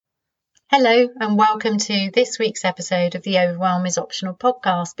Hello and welcome to this week's episode of the Overwhelm is Optional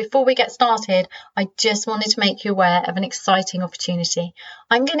podcast. Before we get started, I just wanted to make you aware of an exciting opportunity.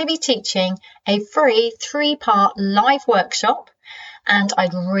 I'm going to be teaching a free 3-part live workshop and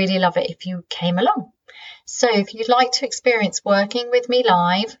I'd really love it if you came along. So if you'd like to experience working with me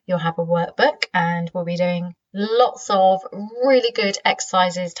live, you'll have a workbook and we'll be doing lots of really good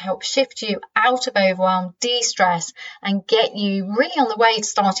exercises to help shift you out of overwhelm, de-stress and get you really on the way to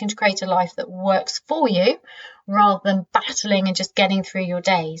starting to create a life that works for you rather than battling and just getting through your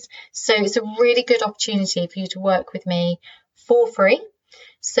days. So it's a really good opportunity for you to work with me for free.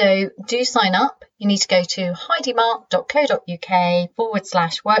 So do sign up. You need to go to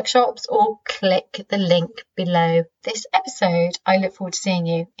heidimark.co.uk/workshops or click the link below this episode. I look forward to seeing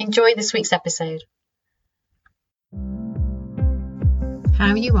you. Enjoy this week's episode.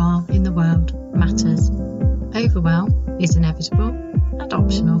 How you are in the world matters. Overwhelm is inevitable and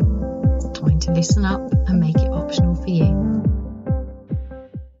optional. It's time to listen up and make it optional for you.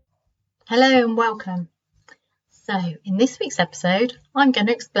 Hello and welcome. So in this week's episode, I'm going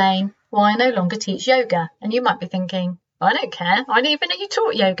to explain why I no longer teach yoga. And you might be thinking, I don't care. I didn't even know you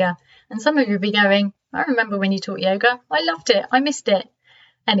taught yoga. And some of you will be going, I remember when you taught yoga. I loved it. I missed it.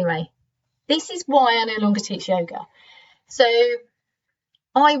 Anyway, this is why I no longer teach yoga. So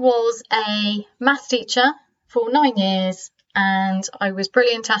I was a math teacher for 9 years and I was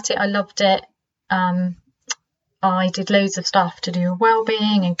brilliant at it. I loved it. I did loads of stuff to do with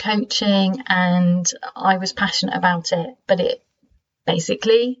wellbeing and coaching and I was passionate about it, but it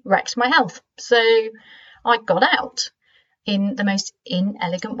basically wrecked my health. So I got out in the most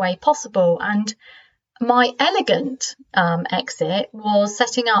inelegant way possible. And my elegant exit was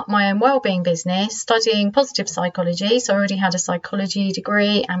setting up my own wellbeing business, studying positive psychology. So I already had a psychology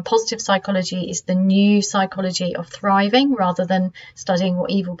degree, and positive psychology is the new psychology of thriving rather than studying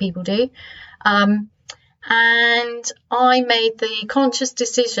what evil people do. And I made the conscious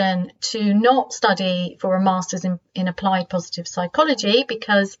decision to not study for a master's in applied positive psychology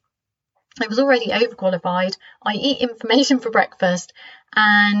because I was already overqualified. I eat information for breakfast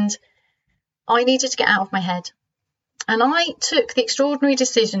and I needed to get out of my head. And I took the extraordinary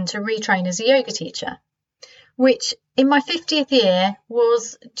decision to retrain as a yoga teacher, which in my 50th year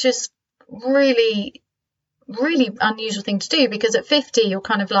was just really unusual thing to do, because at 50 you're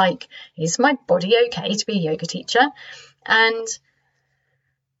kind of like, is my body okay to be a yoga teacher? And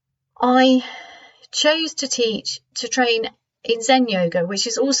I chose to train in Zen yoga, which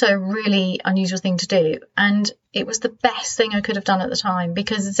is also a really unusual thing to do, and it was the best thing I could have done at the time,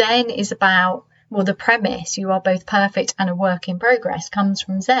 because Zen is about, well, the premise, you are both perfect and a work in progress, comes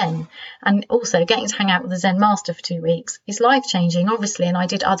from Zen. And also getting to hang out with a Zen master for 2 weeks is life-changing, obviously. And I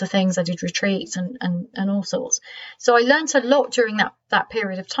did other things. I did retreats and all sorts. So I learned a lot during that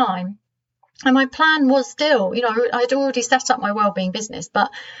period of time. And my plan was still, I'd already set up my wellbeing business,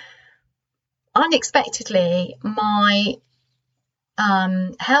 but unexpectedly, my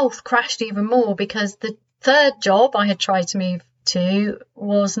health crashed even more, because the third job I had tried to move to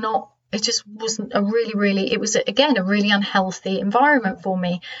was not, it just wasn't it was again a really unhealthy environment for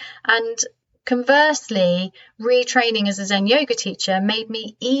me. And conversely, retraining as a Zen yoga teacher made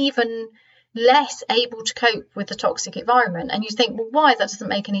me even less able to cope with the toxic environment. And you think, well, why? That doesn't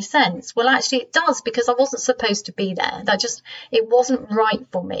make any sense. Well, actually it does, because I wasn't supposed to be there. It wasn't right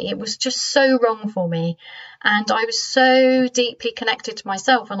for me. It was just so wrong for me. And I was so deeply connected to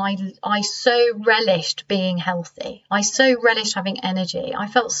myself, and I so relished being healthy. I so relished having energy. I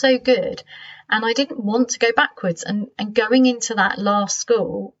felt so good, and I didn't want to go backwards. And going into that last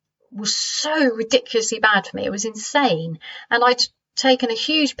school was so ridiculously bad for me. It was insane. And I'd taken a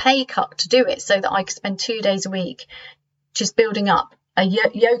huge pay cut to do it so that I could spend 2 days a week just building up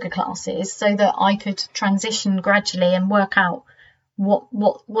yoga classes so that I could transition gradually and work out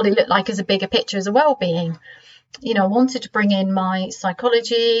what it looked like as a bigger picture as a well-being. I wanted to bring in my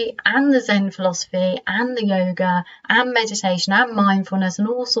psychology and the Zen philosophy and the yoga and meditation and mindfulness and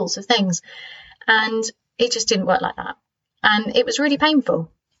all sorts of things. And it just didn't work like that. And it was really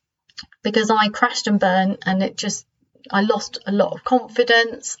painful, because I crashed and burned, and I lost a lot of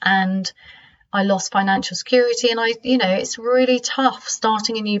confidence and I lost financial security. And it's really tough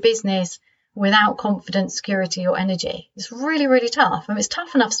starting a new business without confidence, security or energy. It's really, really tough. And it's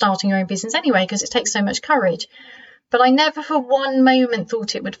tough enough starting your own business anyway, because it takes so much courage. But I never for one moment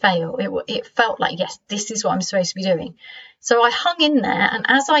thought it would fail. It felt like, yes, this is what I'm supposed to be doing. So I hung in there, and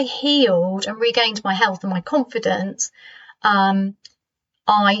as I healed and regained my health and my confidence,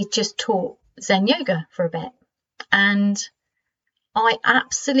 I just taught Zen yoga for a bit. And I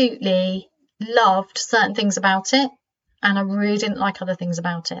absolutely loved certain things about it, and I really didn't like other things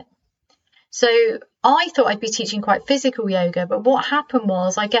about it. So I thought I'd be teaching quite physical yoga, but what happened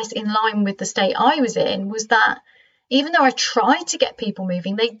was, I guess in line with the state I was in, was that even though I tried to get people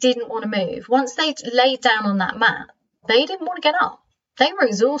moving, they didn't want to move. Once they'd laid down on that mat, they didn't want to get up. They were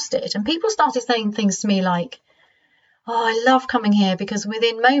exhausted. And people started saying things to me like, oh, I love coming here because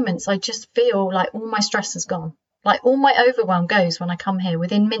within moments I just feel like all my stress is gone. Like all my overwhelm goes when I come here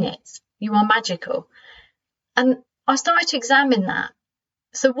within minutes. You are magical. And I started to examine that.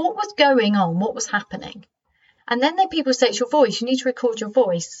 So what was going on? What was happening? And then people say, it's your voice. You need to record your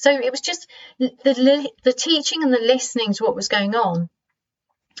voice. So it was just the teaching and the listening to what was going on.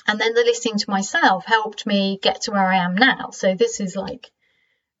 And then the listening to myself helped me get to where I am now. So this is like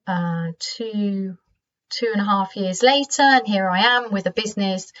 2.5 years later. And here I am with a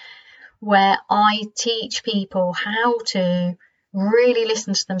business where I teach people how to really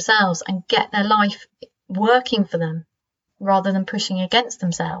listen to themselves and get their life working for them, rather than pushing against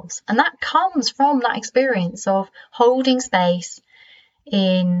themselves. And that comes from that experience of holding space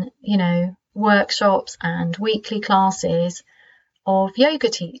in, workshops and weekly classes of yoga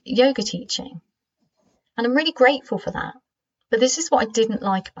teaching. And I'm really grateful for that. But this is what I didn't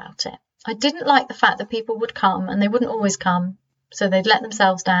like about it. I didn't like the fact that people would come and they wouldn't always come. So they'd let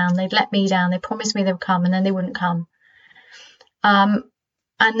themselves down, they'd let me down, they promised me they would come and then they wouldn't come.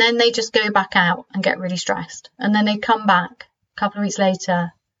 And then they just go back out and get really stressed. And then they come back a couple of weeks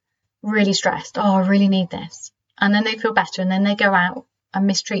later, really stressed. Oh, I really need this. And then they feel better. And then they go out and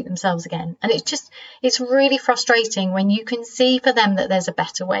mistreat themselves again. And it's really frustrating when you can see for them that there's a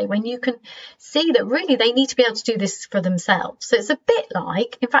better way, when you can see that really they need to be able to do this for themselves. So it's a bit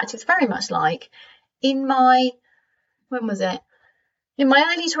like, in fact, it's very much like in my early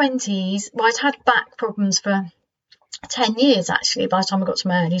 20s, well, I'd had back problems for 10 years actually by the time I got to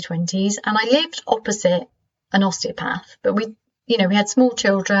my early 20s, and I lived opposite an osteopath. But we had small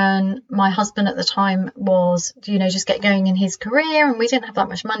children. My husband at the time was just get going in his career, and we didn't have that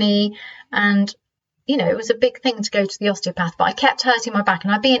much money, and it was a big thing to go to the osteopath. But I kept hurting my back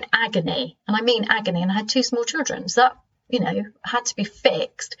and I'd be in agony, and I mean agony, and I had 2 small children, so that had to be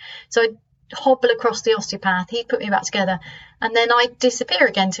fixed. So I'd hobble across the osteopath, he'd put me back together, and then I'd disappear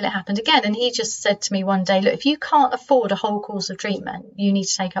again till it happened again. And he just said to me one day, look, if you can't afford a whole course of treatment, you need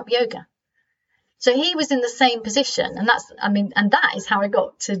to take up yoga. So he was in the same position, and that is how I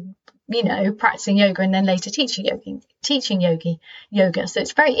got to practicing yoga and then later teaching yoga. So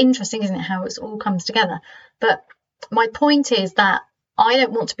it's very interesting, isn't it, how it all comes together. But my point is that I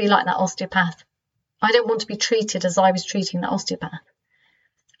don't want to be like that osteopath. I don't want to be treated as I was treating that osteopath.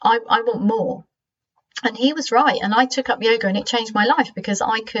 I want more. And he was right. And I took up yoga and it changed my life because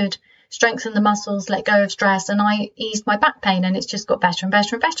I could strengthen the muscles, let go of stress, and I eased my back pain, and it's just got better and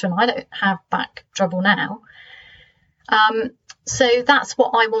better and better. And I don't have back trouble now. So that's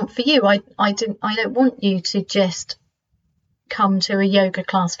what I want for you. I don't want you to just come to a yoga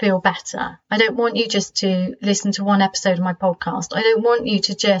class, feel better. I don't want you just to listen to one episode of my podcast. I don't want you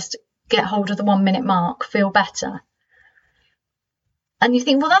to just get hold of the 1 minute mark, feel better. And you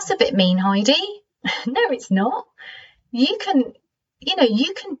think, well, that's a bit mean, Heidi. No, it's not. You can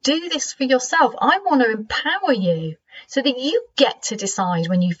do this for yourself. I want to empower you so that you get to decide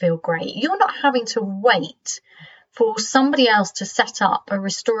when you feel great. You're not having to wait for somebody else to set up a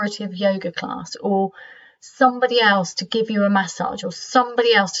restorative yoga class, or somebody else to give you a massage, or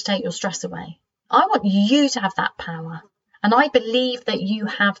somebody else to take your stress away. I want you to have that power. And I believe that you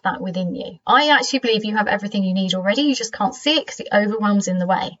have that within you. I actually believe you have everything you need already. You just can't see it because the overwhelm's in the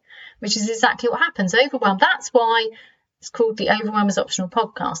way, which is exactly what happens. Overwhelm. That's why it's called the Overwhelm is Optional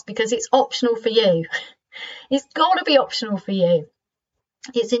podcast, because it's optional for you. It's got to be optional for you.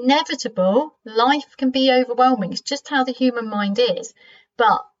 It's inevitable. Life can be overwhelming. It's just how the human mind is.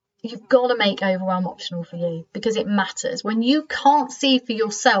 But you've got to make overwhelm optional for you, because it matters. When you can't see for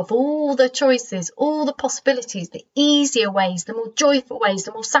yourself all the choices, all the possibilities, the easier ways, the more joyful ways,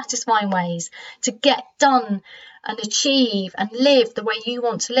 the more satisfying ways to get done and achieve and live the way you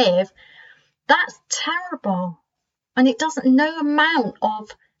want to live, that's terrible. And no amount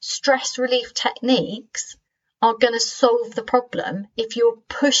of stress relief techniques are going to solve the problem if you're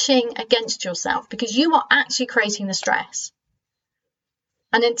pushing against yourself, because you are actually creating the stress.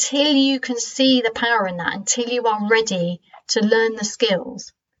 And until you can see the power in that, until you are ready to learn the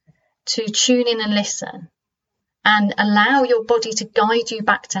skills, to tune in and listen, and allow your body to guide you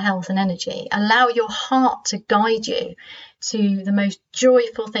back to health and energy, allow your heart to guide you to the most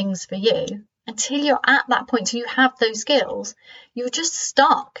joyful things for you, until you're at that point, till you have those skills, you're just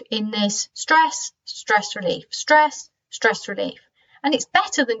stuck in this stress relief. And it's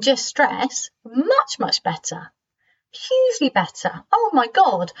better than just stress, much, much better. hugely better. Oh my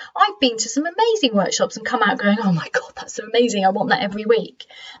God, I've been to some amazing workshops and come out going, oh my God, that's so amazing. I want that every week.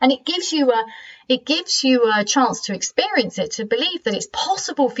 And it gives you a chance to experience it, to believe that it's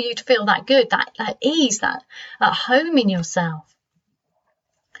possible for you to feel that good, that at ease, that at home in yourself.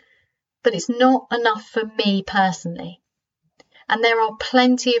 But it's not enough for me personally. And there are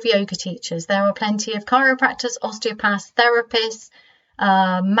plenty of yoga teachers. There are plenty of chiropractors, osteopaths, therapists,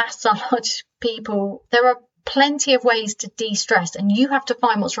 massage people. There are plenty of ways to de-stress, and you have to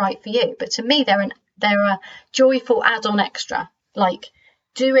find what's right for you. But to me, they're a joyful add-on extra. Like,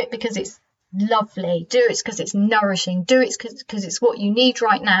 do it because it's lovely. Do it because it's nourishing. Do it because it's what you need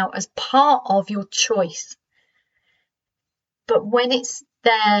right now as part of your choice. But when it's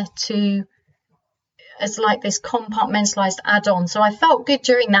there as like this compartmentalized add-on, so I felt good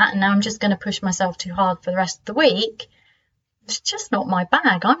during that, and now I'm just going to push myself too hard for the rest of the week. It's just not my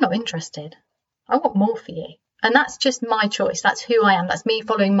bag. I'm not interested. I want more for you. And that's just my choice. That's who I am. That's me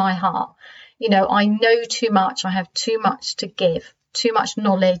following my heart. You know, I know too much. I have too much to give, too much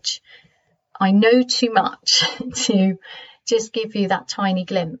knowledge. I know too much to just give you that tiny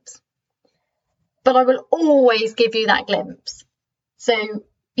glimpse. But I will always give you that glimpse. So,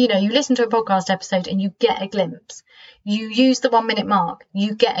 you know, you listen to a podcast episode and you get a glimpse. You use the 1 minute mark,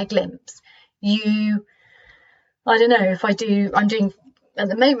 you get a glimpse. I don't know if I'm doing, at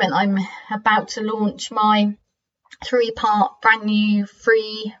the moment, I'm about to launch my 3-part brand new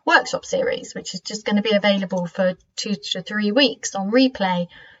free workshop series, which is just going to be available for 2 to 3 weeks on replay.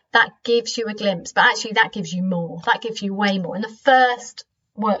 That gives you a glimpse, but actually that gives you more. That gives you way more. In the first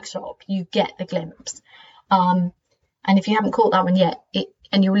workshop, you get the glimpse. And if you haven't caught that one yet,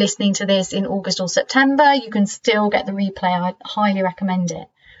 and you're listening to this in August or September, you can still get the replay. I highly recommend it.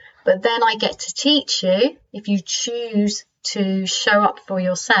 But then I get to teach you, if you choose to show up for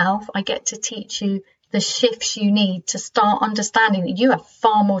yourself, I get to teach you the shifts you need to start understanding that you have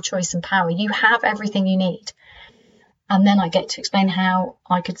far more choice and power. You have everything you need. And then I get to explain how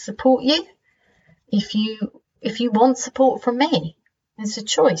I could support you if you want support from me. It's a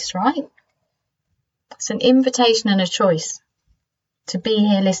choice, right? It's an invitation and a choice to be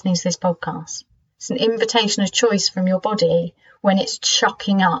here listening to this podcast. It's an invitation, a choice from your body when it's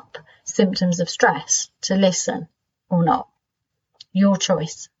chucking up symptoms of stress to listen or not. Your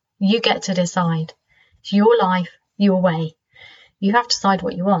choice. You get to decide. It's your life, your way. You have to decide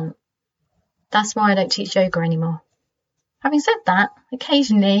what you want. That's why I don't teach yoga anymore. Having said that,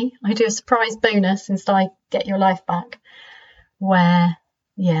 occasionally I do a surprise bonus inside Get Your Life Back, where,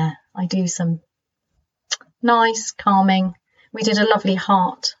 I do some nice, calming. We did a lovely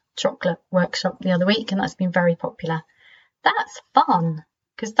heart chocolate workshop the other week, and that's been very popular. That's fun,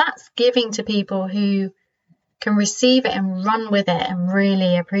 because that's giving to people who can receive it and run with it and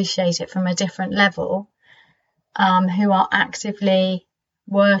really appreciate it from a different level, who are actively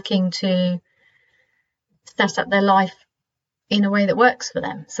working to set up their life in a way that works for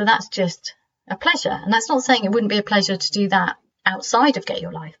them. So that's just a pleasure. And that's not saying it wouldn't be a pleasure to do that outside of Get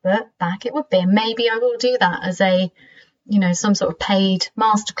Your Life Back. It would be. And maybe I will do that as a, some sort of paid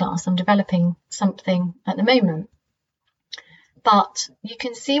masterclass. I'm developing something at the moment. But you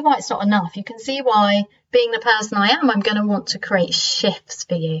can see why it's not enough. You can see why, being the person I am, I'm going to want to create shifts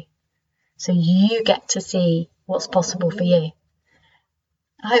for you. So you get to see what's possible for you.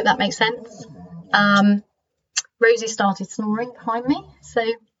 I hope that makes sense. Rosie started snoring behind me, so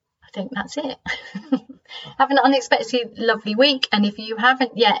I think that's it. Have an unexpected lovely week, and if you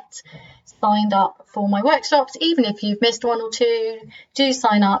haven't yet signed up for my workshops, even if you've missed one or two, do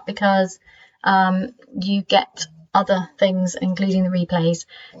sign up, because you get other things, including the replays,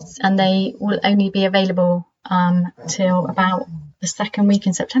 and they will only be available till about the second week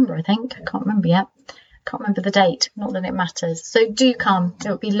in September, I think. I can't remember yet. Can't remember the date, not that it matters. So do come. It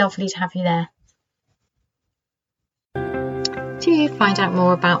would be lovely to have you there. To find out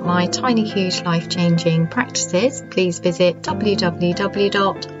more about my tiny, huge, life-changing practices, please visit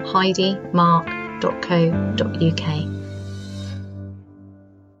www.heidimark.co.uk.